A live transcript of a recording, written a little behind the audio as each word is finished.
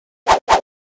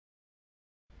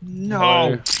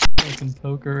No. Fucking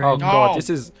poker. Oh No. god, this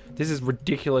is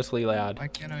ridiculously loud. Why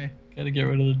can't I? Gotta get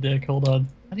rid of the deck. Hold on.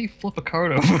 How do you flip a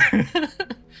card over?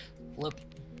 Flip.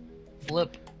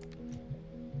 Flip.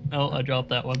 Oh, I dropped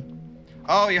that one.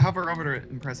 Oh, you hover over it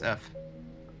and press F.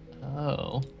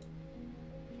 Oh.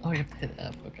 Oh, you have to hit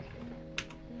F. Okay.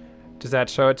 Does that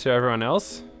show it to everyone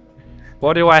else?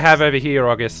 What do I have over here,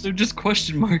 August? They're just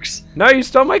question marks. No, you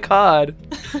stole my card.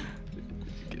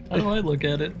 How do I look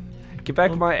at it? Get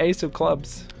back my ace of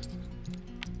clubs.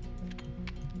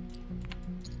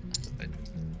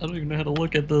 I don't even know how to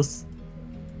look at this.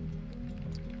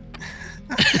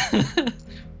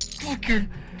 Fuck your.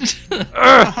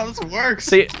 How this works?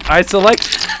 See, I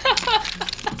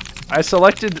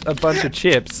selected a bunch of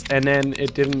chips and then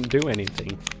it didn't do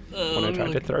anything when I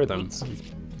tried to throw them.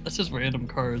 That's just random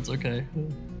cards. Okay.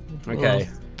 Okay.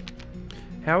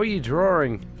 How are you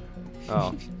drawing?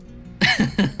 Oh.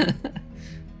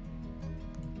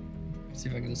 See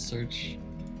if I can just search.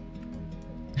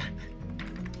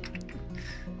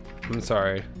 I'm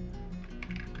sorry.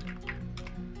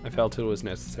 I felt it was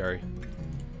necessary.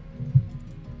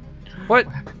 What?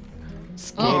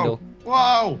 Scandal.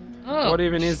 Whoa! Oh, What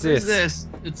even is What is this? this?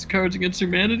 it's Cards Against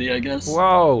Humanity, I guess.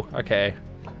 Whoa. Okay.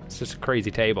 It's just a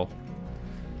crazy table.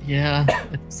 Yeah,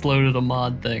 it's loaded a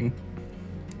mod thing.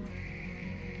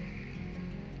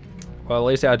 Well, at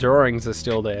least our drawings are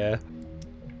still there.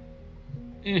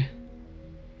 Eh.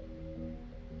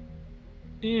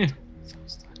 Eh.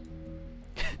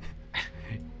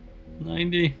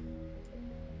 90.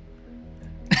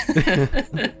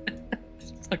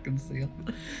 Fucking see it.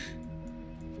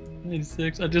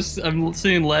 96. I'm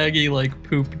seeing laggy like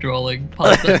poop drawing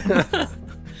pop up.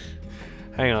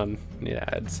 Hang on. Need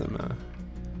to add some.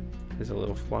 There's a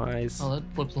little flies. Oh, that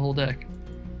flips the whole deck.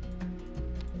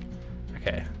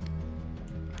 Okay.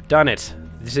 I've done it.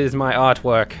 This is my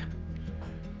artwork.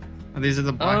 Oh, these are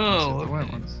the black ones. Oh, These are the white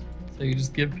okay. ones. So you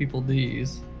just give people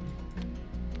these.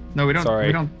 No, we don't. Sorry.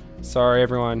 We don't. Sorry,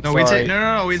 everyone. No, sorry. we take.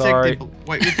 No. We Sorry. take the.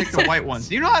 Wait, we take the white ones.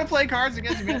 Do you know how to play Cards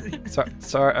Against Humanity?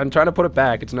 Sorry, I'm trying to put it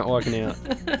back. It's not working out.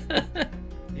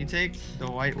 You take the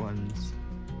white ones.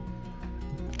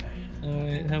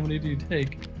 Alright, how many do you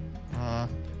take?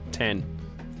 10.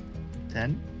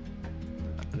 10.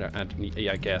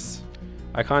 Yeah, I guess.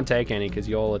 I can't take any because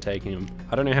y'all are taking them.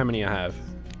 I don't know how many I have.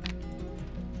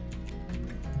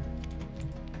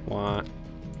 1,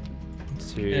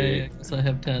 2, Yeah, I guess I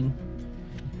have 10.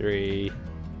 3,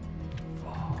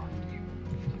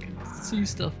 See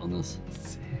stuff on this.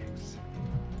 6,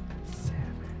 7.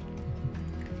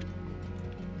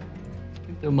 I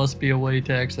think there must be a way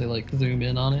to actually like zoom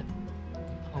in on it.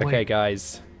 Oh, Okay, wait.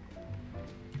 guys.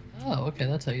 Oh, okay,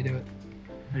 that's how you do it.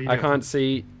 How do you I do it? can't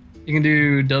see. You can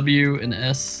do W and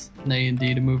S and A and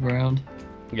D to move around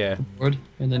Yeah. the board,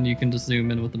 and then you can just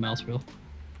zoom in with the mouse wheel.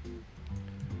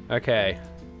 Okay.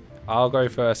 I'll go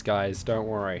first, guys. Don't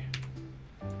worry.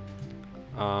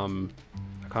 I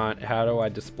can't. How do I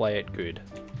display it good?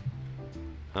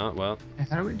 Oh, well.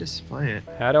 How do we display it?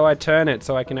 How do I turn it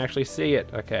so I can actually see it?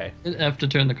 Okay. You have to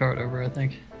turn the card over, I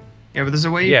think. Yeah, but there's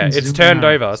a way you Yeah, can it's zoom turned in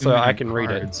on- over, zoom so in I on can read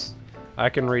it. cards. I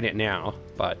can read it now,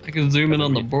 but I can zoom in Doesn't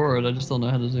on the read. board, I just don't know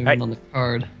how to zoom Hey. in on the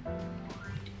card.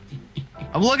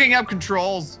 I'm looking up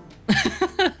controls.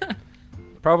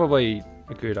 probably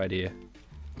a good idea.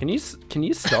 Can you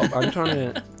stop? I'm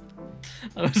trying to.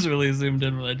 I was really zoomed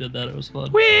in when I did that, it was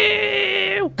fun.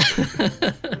 Woo!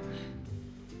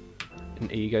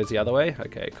 And E goes the other way.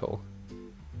 Okay, cool.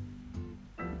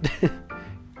 You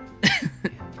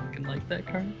can like that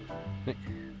card?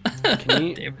 Can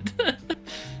you? Damn it.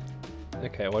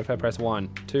 Okay, what if I press 1,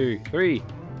 2, 3,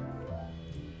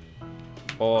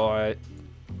 4?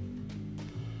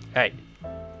 Hey,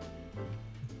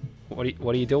 what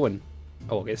are you doing,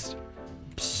 August?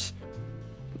 Psst.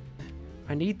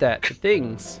 I need that for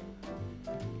things.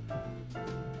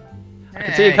 I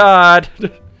can see a card.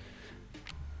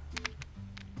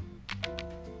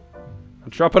 I'll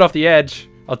drop it off the edge.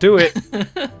 I'll do it.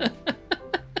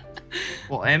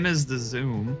 Well, M is the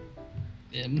zoom.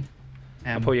 M.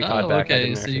 I'll M. pull your card Oh, back. I okay,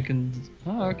 didn't so actually- you can...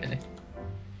 Oh, okay.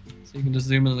 So you can just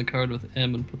zoom in on the card with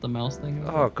M and put the mouse thing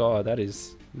over. Oh god, that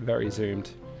is very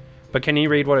zoomed. But can you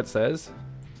read what it says?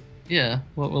 Yeah,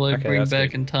 what will I Okay, bring that's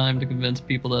back good. in time to convince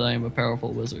people that I am a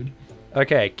powerful wizard?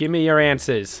 Okay, give me your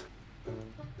answers.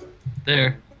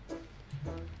 There.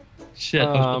 Shit, I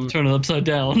was about to turn it upside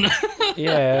down.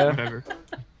 Yeah. Whatever.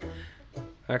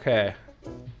 Okay.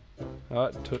 Oh,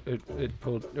 it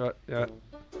pulled.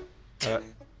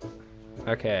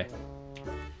 Okay.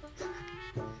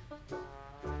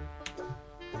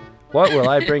 What will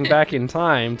I bring back in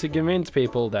time to convince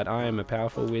people that I am a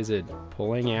powerful wizard?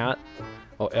 Pulling out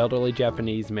or elderly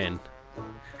Japanese men?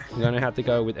 I'm gonna have to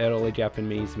go with elderly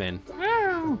Japanese men.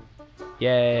 Woo!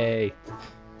 Yay!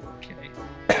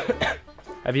 Okay.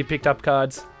 Have you picked up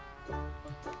cards?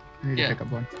 I need Yeah. to pick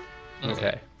up one.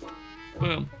 Okay.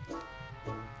 Boom.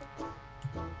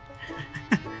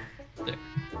 There.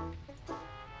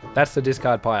 That's the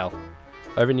discard pile.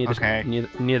 Over near the Okay.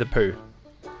 near the poo.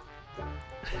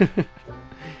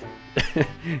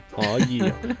 Oh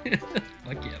yeah.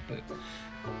 Fuck yeah, but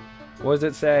What does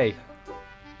it say?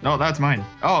 No, that's mine.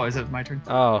 Oh, is it my turn?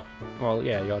 Oh, well,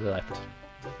 yeah, you're left.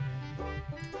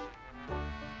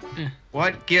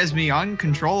 What gives me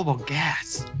uncontrollable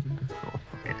gas?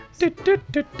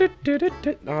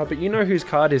 Oh, but you know whose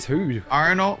card is who.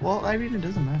 Arnold. Well, I mean, it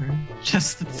doesn't matter.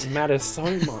 Just It matters so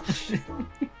much.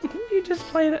 Didn't you just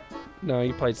play that? No,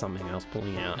 you played something else,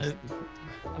 pulling out.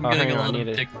 I'm Oh, getting hang a on, I lot need of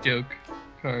it. dick joke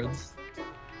cards.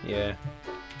 Yeah.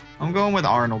 I'm going with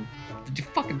Arnold. Did you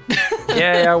fucking?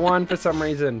 Yeah, I won for some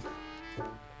reason.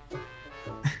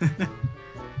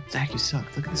 Zach, you suck.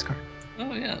 Look at this card.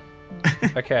 Oh yeah,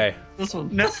 Okay. this one.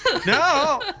 No,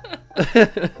 no.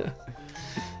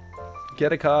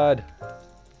 Get a card.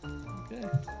 Okay.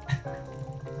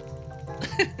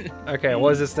 Okay, what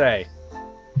does it say?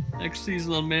 Next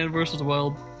season on Man vs.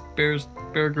 Wild, Bear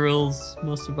Grylls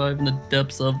must survive in the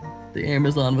depths of the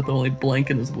Amazon with only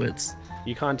blank in his wits.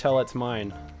 You can't tell it's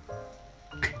mine.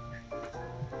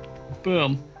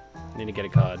 Boom. Need to get a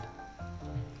card.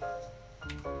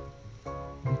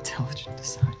 Intelligent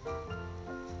design.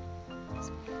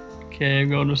 Okay, I'm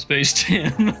going to Space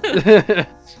Jam.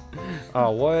 Oh,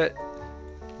 what?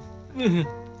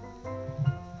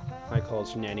 I call it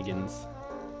shenanigans.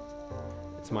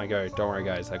 It's my go. Don't worry,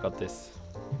 guys. I got this.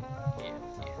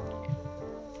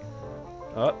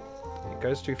 Oh, it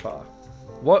goes too far.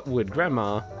 What would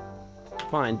Grandma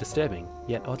find disturbing,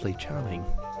 yet oddly charming?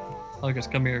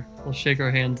 August, come here. We'll shake our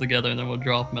hands together and then we'll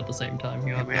drop them at the same time.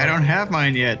 You have Wait, I don't have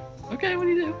mine yet. Okay, what do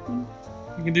you do?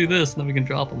 You can do this and then we can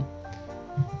drop them.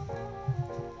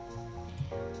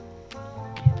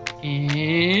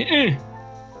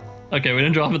 Okay, we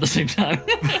didn't drop them at the same time.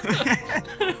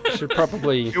 Should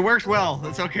probably... It worked well.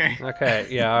 That's okay. Okay,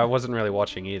 yeah, I wasn't really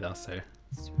watching either, so...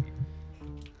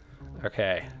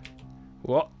 Okay.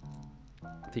 What?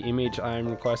 The image I'm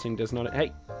requesting does not...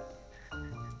 Hey!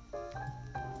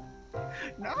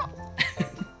 No.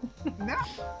 No.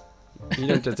 You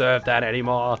don't deserve that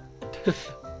anymore.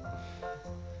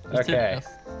 Okay.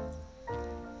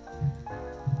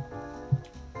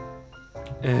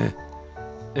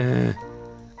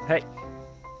 Hey.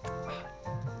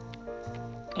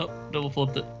 Oh, double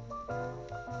flipped it.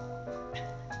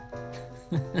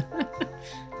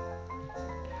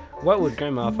 What would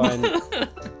Grandma find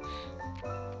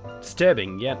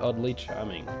disturbing yet oddly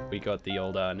charming? We got the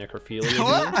old necrophilia,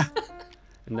 What?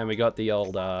 and then we got the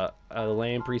old a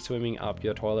lamprey swimming up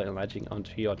your toilet and latching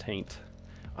onto your taint.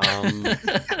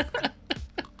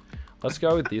 Let's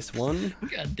go with this one.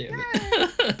 God damn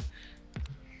it.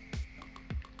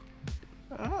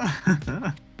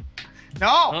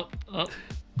 No. Oh, oh,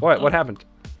 What happened?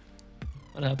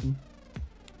 what happened?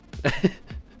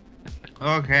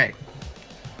 Okay.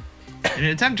 In an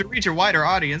attempt to reach a wider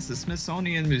audience, the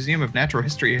Smithsonian Museum of Natural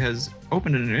History has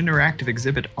opened an interactive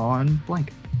exhibit on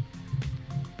blank.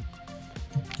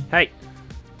 Hey.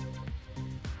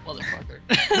 Motherfucker.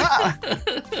 Ah!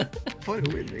 Put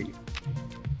it with me.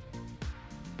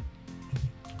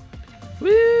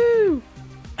 Woo!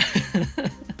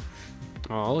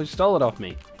 Oh, you stole it off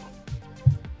me.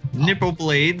 Nipple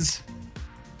blades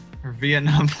or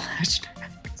Vietnam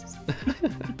flashbacks.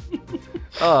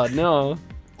 Oh no.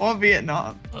 Or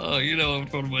Vietnam. Oh, you know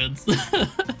which one wins.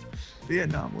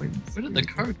 Vietnam wins. Where did the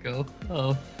card go?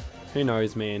 Oh, Who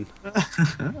knows, man? I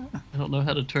don't know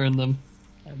how to turn them.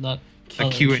 I'm not. A oh,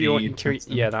 Q-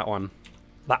 Yeah, that one.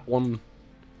 That one.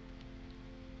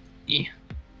 Yeah.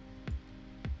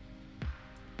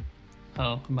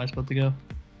 Oh, am I supposed to go?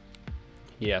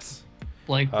 Yes.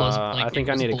 Blank plus blank. I think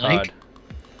I equals need a blank? card.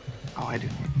 Oh, I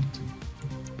didn't.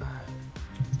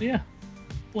 So yeah.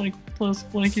 Blank plus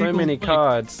blank So equals many blank.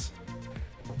 cards.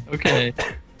 Okay.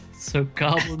 So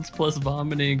goblins plus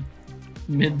vomiting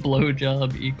mid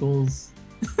blowjob equals.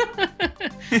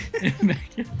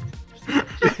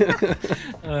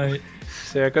 Alright.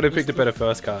 See, I could have picked a better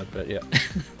first card, but yeah.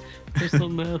 Crystal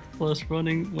math plus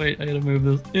running. Wait, I gotta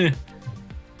move this.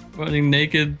 Running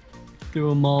naked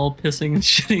through a mall, pissing and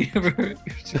shitting everywhere.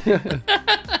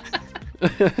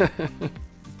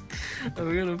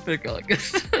 I'm gonna pick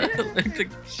August. Like the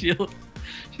shield.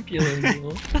 Shaquille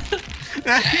O'Neal.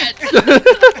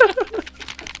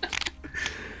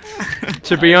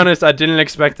 To be honest, I didn't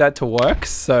expect that to work,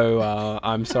 so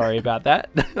I'm sorry about that.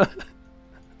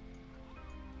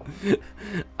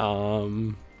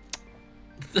 I'm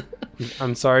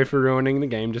sorry for ruining the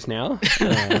game just now.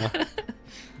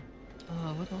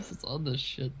 What else is on this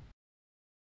shit?